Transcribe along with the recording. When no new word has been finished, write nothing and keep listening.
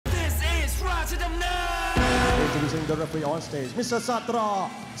Rajadamnern. Introducing the referee on stage, Mr. Satra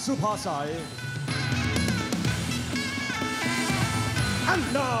Supasai.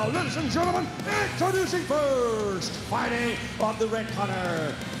 And now, ladies and gentlemen, introducing first, fighting on the red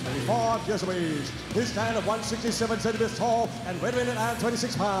corner, 25 years of age. His stand of 167 centimeters tall and weighing in at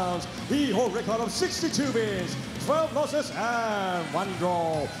 26 pounds. He holds a record of 62 wins, 12 losses and 1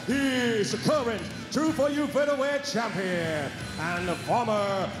 draw. He is the current True For You featherweight champion and the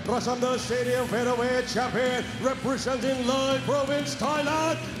former Rajadamnern Stadium featherweight champion, representing Lai Province,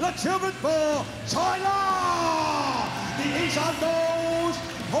 Thailand, Lakboon for Chaila. The Asian knows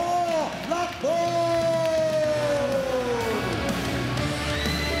for Lakboon.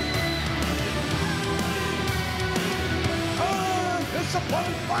 It's a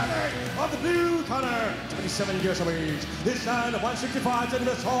one fighting of the blue corner, 27 years of age. His stand of 165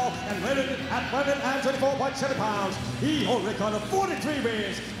 centimeters tall and weighing at 124.7 pounds. He holds a record of 43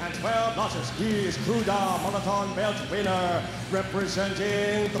 wins and 12 losses. He is Krudam marathon belt winner,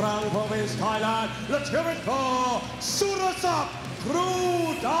 representing Trang Province, Thailand. Let's hear it for Surasak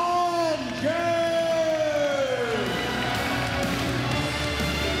Krudam.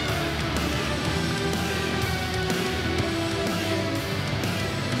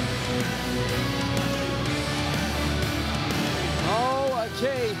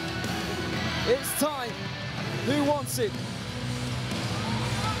 Okay, it's time. Who wants it?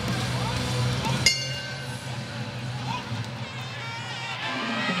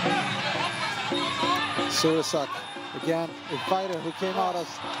 Surasak, again, a fighter who came out as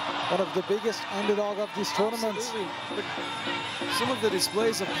one of the biggest underdog of this tournament. Absolutely. But some of the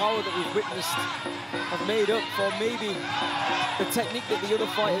displays of power that we've witnessed have made up for maybe the technique that the other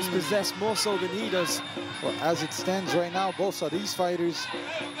fighters possess more so than he does. Well, as it stands right now, both of these fighters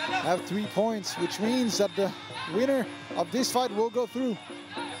have 3 points, which means that the winner of this fight will go through.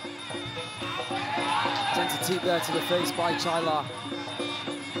 Tentative there to the face by Chaila.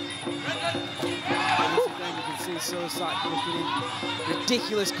 Again, you can see Surasak looking in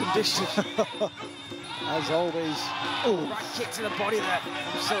ridiculous condition. As always. Oh, right kick to the body there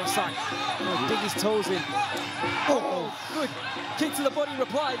from Surasak. Oh, dig his toes in. Oh, good kick to the body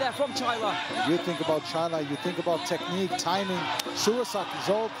reply there from Chaila. You think about Chaila, you think about technique, timing. Surasak is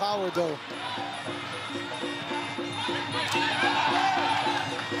all power though.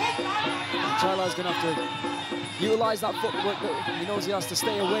 Chaila's going to have to utilize that footwork, but he knows he has to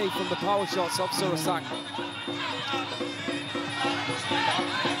stay away from the power shots of Surasak.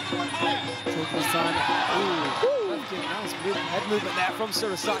 Taking his time. Ooh, left kick. Nice head movement there from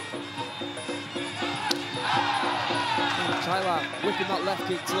Surasak. Chaila whipping that left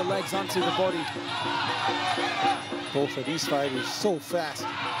kick to the legs and to the body. Both of these fighters so fast.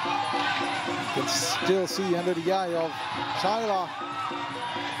 You can still see under the eye of Chaila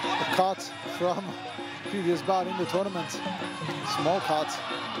a cut from previous bout in the tournament. Small cut.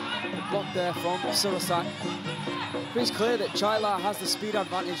 The block there from Surasak. It's clear that Chaila has the speed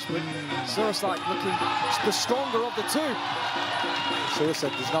advantage, but Surasak looking the stronger of the two.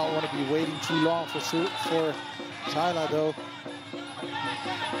 Surasak does not want to be waiting too long for Chaila though.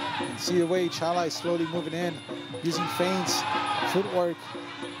 You can see the way Chaila is slowly moving in, using feints, footwork.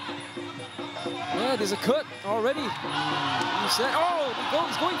 Yeah, there's a cut already. You said, oh,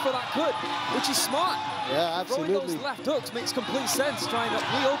 he's going for that cut, which is smart. Yeah, absolutely. Throwing those left hooks makes complete sense, trying to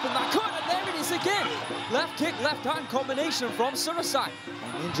reopen that cut, and there it is again. Left kick, left hand combination from Surasak.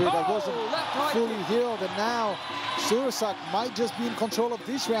 An injury that wasn't fully healed, and now Surasak might just be in control of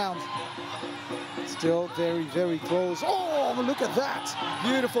this round. Still very, very close. Oh, look at that.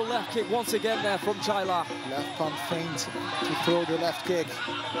 Beautiful left kick once again there from Chaila. Left pump feint to throw the left kick.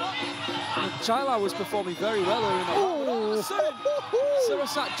 Chaila was performing very well earlier in the round, but all of a sudden,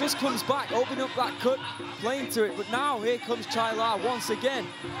 Surasak just comes back, opening up that cut, playing to it. But now here comes Chaila once again.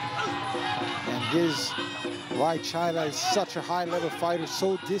 And here's why Chaila is such a high-level fighter,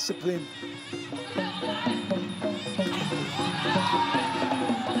 so disciplined.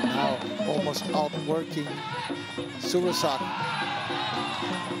 Now almost outworking Surasak.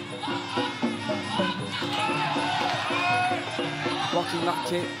 Blocking that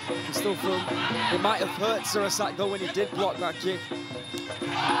kick. You still feel it might have hurt Surasak though when he did block that kick. Here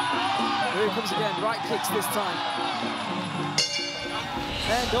he comes again, right kicks this time.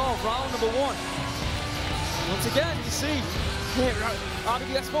 End of round number 1. Once again, you see here,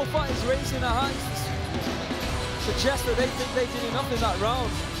 RWS both fighters raising their hands to suggest that they think they did enough in that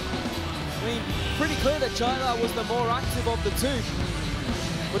round. I mean, pretty clear that Chaila was the more active of the two.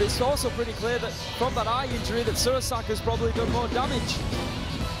 But it's also pretty clear that from that eye injury that Surasak has probably done more damage.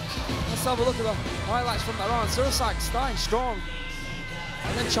 Let's have a look at the highlights from that round. Surasak starting strong.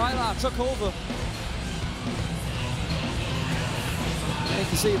 And then Chaila took over. And you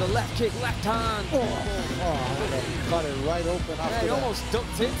can see the left kick, left hand. Got it right open after he that. almost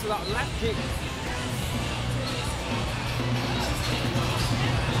ducked into that left kick.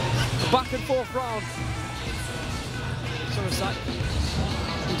 Back and forth round. Surasak,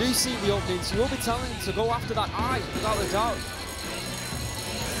 you do see the openings. You will be telling him to go after that eye, without a doubt.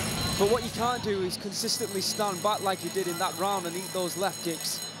 But what you can't do is consistently stand back like you did in that round and eat those left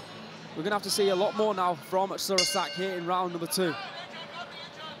kicks. We're going to have to see a lot more now from Surasak here in round number 2.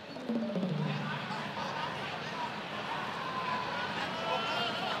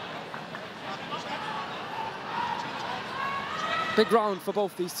 Big round for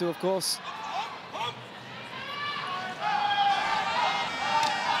both these two, of course.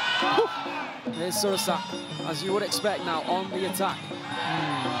 Here's Surasak, as you would expect now, on the attack.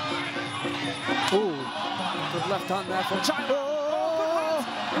 Ooh, good left hand there from Chaila.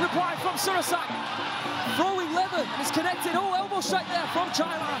 Oh, in reply from Surasak. Throwing leather, and it's connected. Oh, elbow strike there from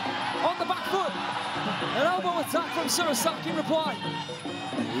Chaila on the back foot. An elbow attack from Surasak in reply.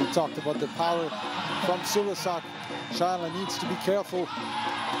 We talked about the power from Surasak. Chaila needs to be careful.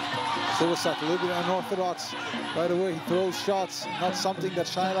 Surasak a little bit unorthodox. Right away, he throws shots, not something that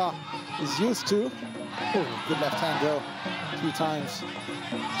Chaila is used to. Oh, good left hand though, 2 times.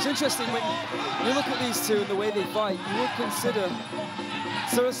 It's interesting when you look at these two and the way they fight, you would consider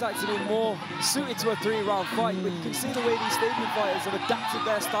Surasak to be more suited to a 3-round fight, but you can see the way these stadium fighters have adapted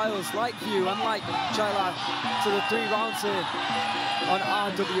their styles, like View and like Chaila, to the 3 rounds here on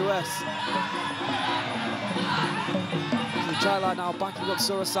RWS. So Chaila now backing up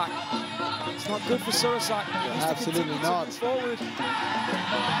Surasak. It's not good for Surasak. Absolutely not. Forward.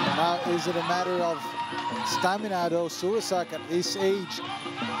 Now, is it a matter of stamina, though? Surasak at this age,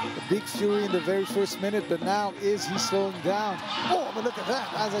 a big fury in the very first minute, but now is he slowing down? Oh, but look at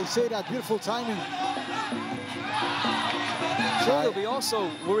that. As I say that, beautiful timing. Sure, there'll be also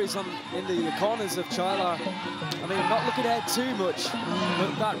worries in the corners of Chaila. I mean, not looking ahead too much,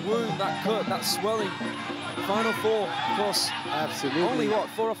 but that wound, that cut, that swelling. Final 4, of course. Absolutely. Only, what,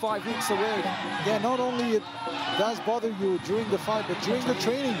 4 or 5 weeks away. Yeah, not only it does bother you during the fight, but during the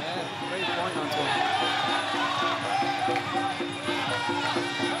training. Yeah, great point, Antoine.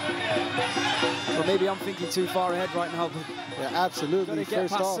 Well, maybe I'm thinking too far ahead right now, but yeah, absolutely. get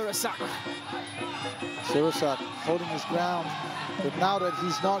First off, Surasak holding his ground, but now that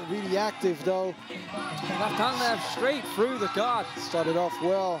he's not really active, though. Left hand there, straight through the guard. Started off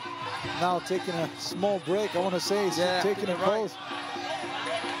well. Now taking a small break, I want to say. He's taking a pause.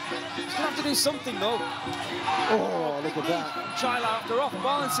 He's going to have to do something, though. Oh, look at that. Chaila after off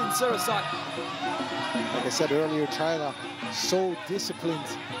balancing Surasak. Like I said earlier, Chaila, so disciplined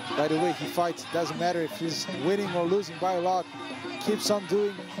by the way he fights. Doesn't matter if he's winning or losing by a lot. Keeps on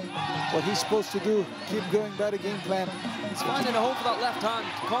doing what he's supposed to do. Keep going by the game plan. He's finding a hole for that left hand,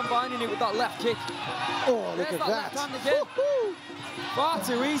 combining it with that left kick. Oh, look at that. Left hand again. Far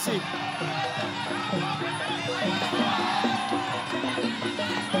too easy.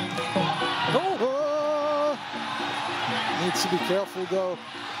 Oh. Needs to be careful, though.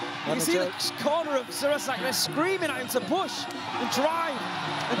 You see the corner of Surasak, they're screaming at him to push and drive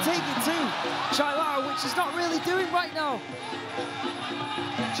and take it to Chaila, which he's not really doing right now.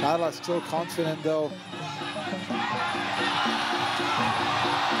 Chaila's still confident, though.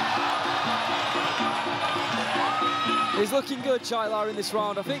 He's looking good, Chaila, in this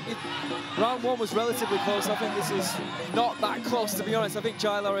round. I think round 1 was relatively close. I think this is not that close, to be honest. I think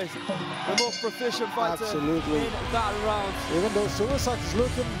Chaila is the more proficient fighter in that round. Even though Surasak is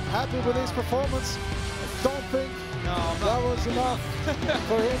looking happy with his performance, I don't think that was enough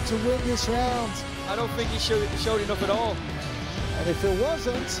for him to win this round. I don't think he showed enough at all. And if it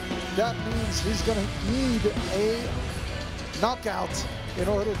wasn't, that means he's going to need a knockout in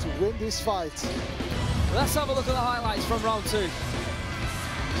order to win this fight. Let's have a look at the highlights from round 2.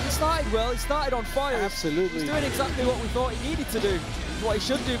 He started well, he started on fire. Absolutely. He's doing exactly what we thought he needed to do, what he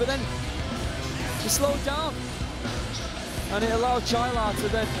should do, but then he slowed down. And it allowed Chaila to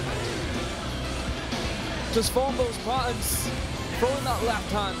then just form those patterns, throwing that left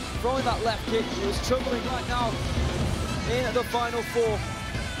hand, throwing that left kick. He was struggling right now in the final 4.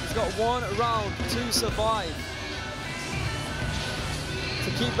 He's got 1 round to survive,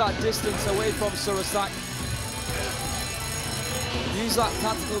 to keep that distance away from Surasak. Use that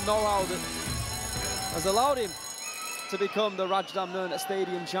tactical know-how that has allowed him to become the Rajadamnern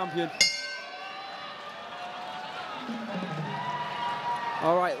Stadium champion.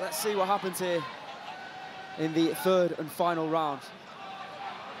 All right, let's see what happens here in the 3rd and final round.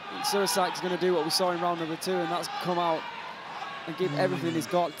 Surasak's going to do what we saw in round number 2, and that's come out and give everything he's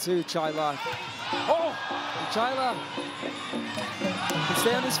got to Chaila. Oh! And Chaila can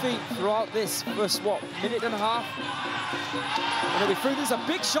stay on his feet throughout this first, what, minute and a half? And he'll be through. These are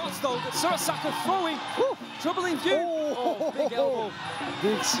big shots, though, that Surasak are throwing. Woo. Trouble in view. Oh, big elbow.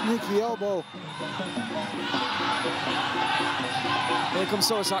 Big sneaky elbow. Here comes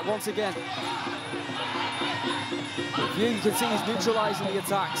Surasak once again. View, you can see he's neutralizing the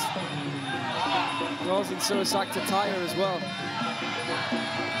attacks, causing Surasak to tire as well.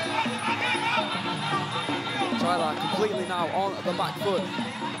 Chaila completely now on the back foot.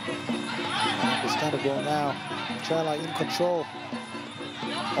 Understandable now. Chaila in control.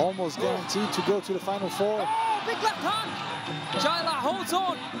 Almost guaranteed to go to the final four. Oh, big left hand! Chaila holds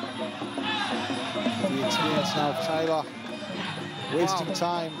on. The experience now of Chaila. Wasting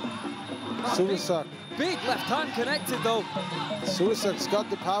time. Surasak. Big left hand connected though. Surasak's got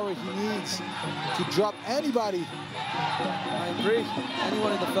the power he needs to drop anybody. I agree.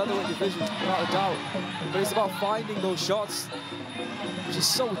 Anyone in the featherweight division, without a doubt. But it's about finding those shots, which is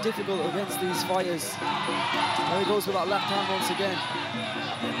so difficult against these fighters. There he goes with that left hand once again.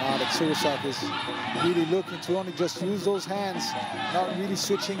 And now that Surasak is really looking to only just use those hands, not really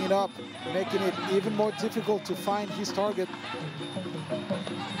switching it up, making it even more difficult to find his target.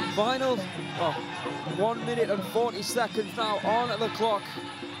 Final, well, 1 minute and 40 seconds now on the clock.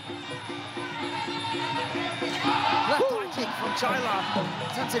 Left high kick from Chaila.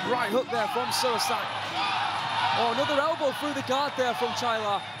 Attempted right hook there from Surasak. Oh, another elbow through the guard there from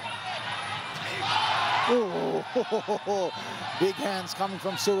Chaila. Oh, big hands coming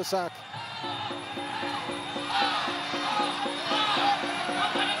from Surasak.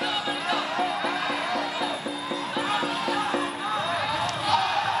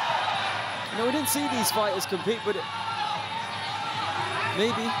 You know, we didn't see these fighters compete, but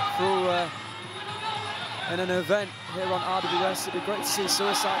maybe through in an event here on RWS, it'd be great to see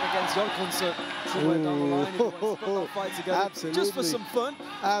Surasak against 𝐓𝐇𝐈𝐒 somewhere down the line. If he wants to put that fight together, absolutely, just for some fun.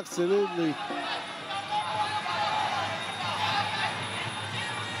 Absolutely.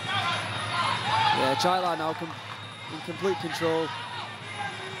 Yeah, Chaila now in complete control.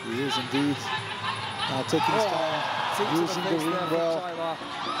 He is indeed. Now taking his time, using the ring well.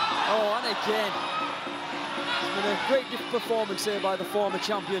 Oh, and again. It's been a great performance here by the former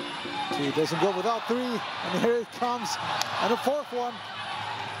champion. He doesn't go without three, and here it comes, and a fourth one.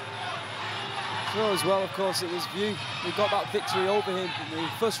 So as well, of course, it was View who got that victory over him in the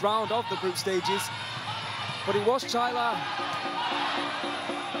first round of the group stages. But it was Chaila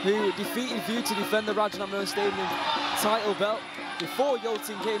who defeated View to defend the Rajadamnern Stadium title belt before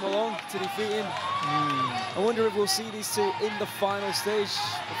𝐓𝐇𝐈𝐒 came along to defeat him. I wonder if we'll see these two in the final stage.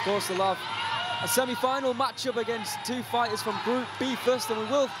 Of course, they'll have a semi-final matchup against two fighters from Group B first, and we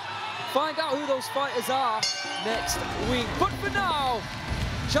will find out who those fighters are next week. But for now,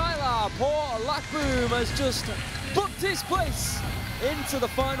 Chaila, poor Lakboon, has just booked his place into the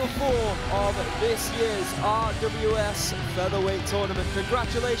final four of this year's RWS featherweight tournament.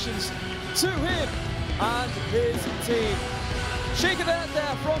 Congratulations to him and his team. Shaking it out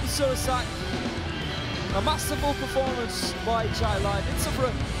there from Surasak. A masterful performance by Chaila. Did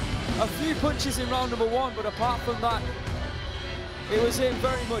suffer a few punches in round number one, but apart from that, it was him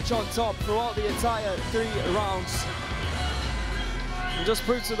very much on top throughout the entire 3 rounds. And just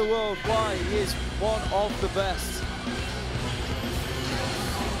proved to the world why he is one of the best.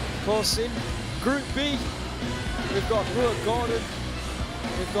 Of course, in Group B, we've got Gordon,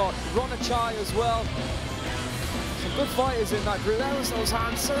 we've got Ronachai as well. Some good fighters in that group. There was those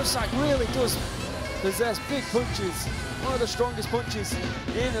hands. Surasak really does possess big punches. One of the strongest punches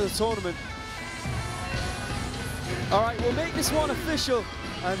in the tournament. All right, we'll make this one official.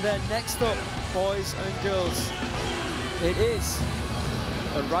 And then next up, boys and girls, it is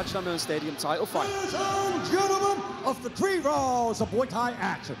the Rajadamnern Stadium title fight. Ladies and gentlemen, after 3 rounds of Muay Thai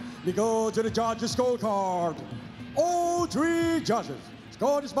action, we go to the judges' scorecard. All 3 judges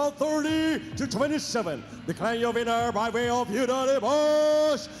scored is about 30-27. Declaring your winner by way of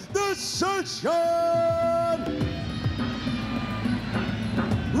unanimous decision.